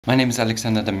My name is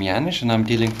Alexander Damianisch and I'm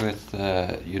dealing with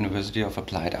the University of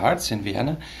Applied Arts in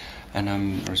Vienna, and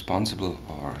I'm responsible,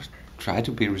 or try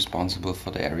to be responsible,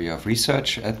 for the area of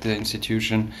research at the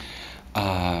institution,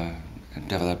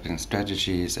 developing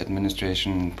strategies,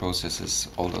 administration processes,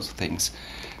 all those things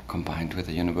combined with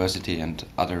the university and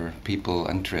other people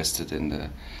interested in the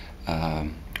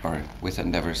or with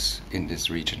endeavors in this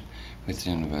region with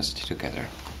the university together.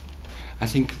 I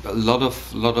think a lot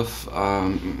of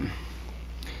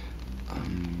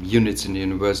units in the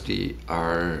university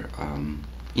are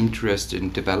interested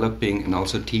in developing and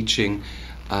also teaching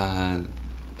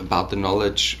about the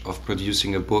knowledge of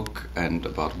producing a book and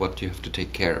about what you have to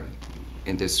take care of.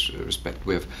 In this respect,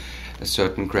 we have a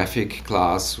certain graphic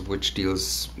class which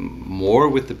deals more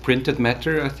with the printed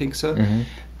matter, I think so,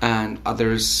 and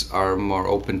others are more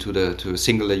open to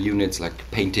singular units like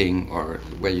painting, or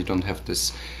where you don't have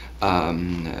this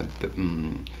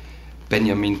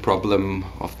Benjamin problem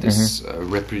of this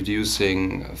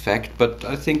reproducing fact. But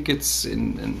I think it's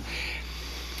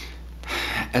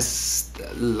as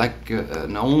like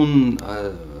an own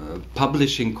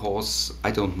publishing course.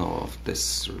 I don't know of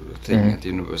this thing at the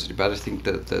university, but I think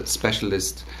that the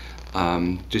specialists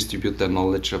distribute their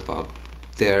knowledge about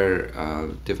their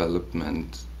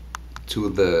development to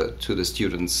the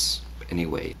students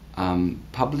anyway.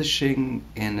 Publishing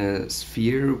in a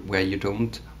sphere where you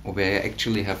don't, or where you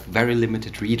actually have very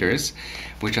limited readers,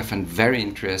 which I find very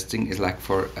interesting, is like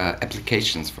for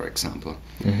applications, for example.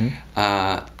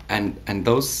 And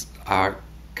those are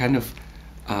kind of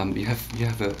you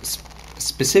have a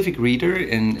specific reader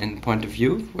in point of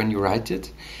view when you write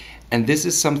it, and this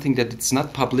is something that it's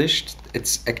not published.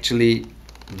 It's actually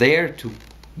there to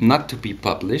not to be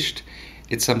published.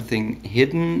 It's something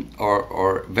hidden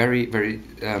or very, very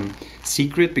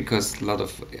secret, because a lot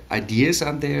of ideas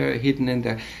are there, hidden in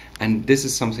there. And this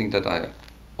is something that I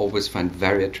always find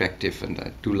very attractive, and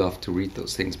I do love to read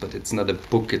those things. But it's not a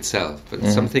book itself, but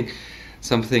it's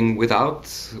something without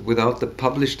the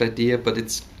published idea, but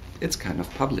it's kind of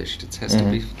published. It has to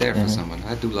be there for someone.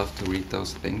 I do love to read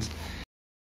those things.